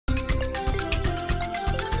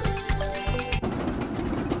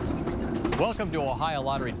Welcome to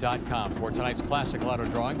OhioLottery.com for tonight's Classic Lotto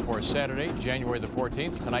drawing for Saturday, January the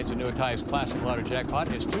 14th. Tonight's annuitized Classic Lotto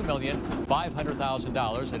jackpot is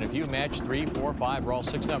 $2,500,000. And if you match 3, 4, 5, or all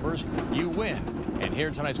 6 numbers, you win. And here are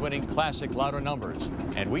tonight's winning Classic Lotto numbers.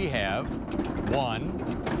 And we have 1,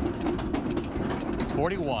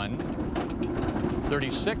 41,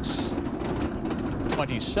 36,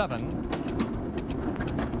 27,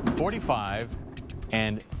 45,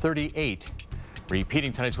 and 38.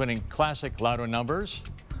 Repeating tonight's winning Classic Lotto numbers: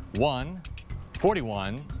 1,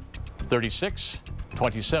 41, 36,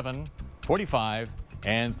 27, 45,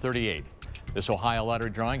 and 38. This Ohio Lottery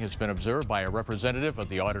drawing has been observed by a representative of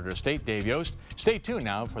the Auditor State, Dave Yost. Stay tuned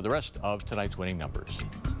now for the rest of tonight's winning numbers.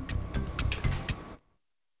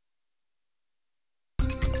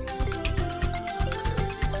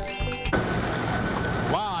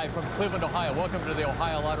 From Cleveland, Ohio. Welcome to the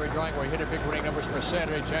Ohio Lottery drawing where we hit a pick winning numbers for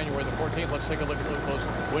Saturday, January the 14th. Let's take a look at those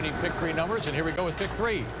winning pick 3 numbers. And here we go with pick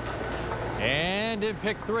 3. And in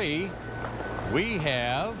pick 3, we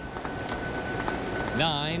have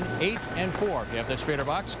 9, 8, and 4. If you have that straighter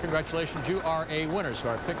box, congratulations, you are a winner. So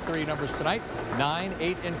our pick 3 numbers tonight, 9,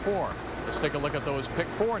 8, and 4. Let's take a look at those pick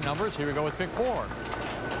 4 numbers. Here we go with pick 4.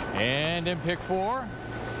 And in pick 4,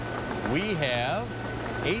 we have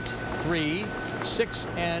 8, 3, 6,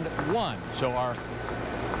 and 1. So our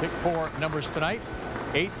pick 4 numbers tonight,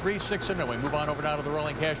 8, 3, 6, and 1. We move on over now to the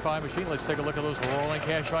rolling cash 5 machine. Let's take a look at those rolling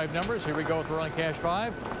cash 5 numbers. Here we go with rolling cash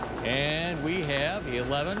 5. And we have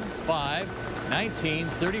 11, 5, 19,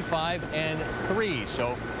 35, and 3.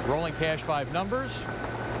 So rolling cash 5 numbers,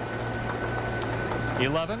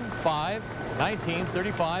 11, 5, 19,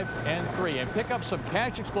 35, and 3. And pick up some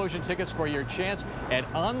cash explosion tickets for your chance at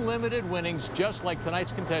unlimited winnings. Just like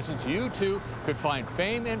tonight's contestants, you too could find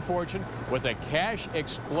fame and fortune with a cash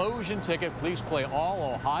explosion ticket. Please play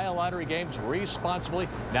all Ohio Lottery games responsibly.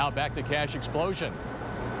 Now back to Cash Explosion.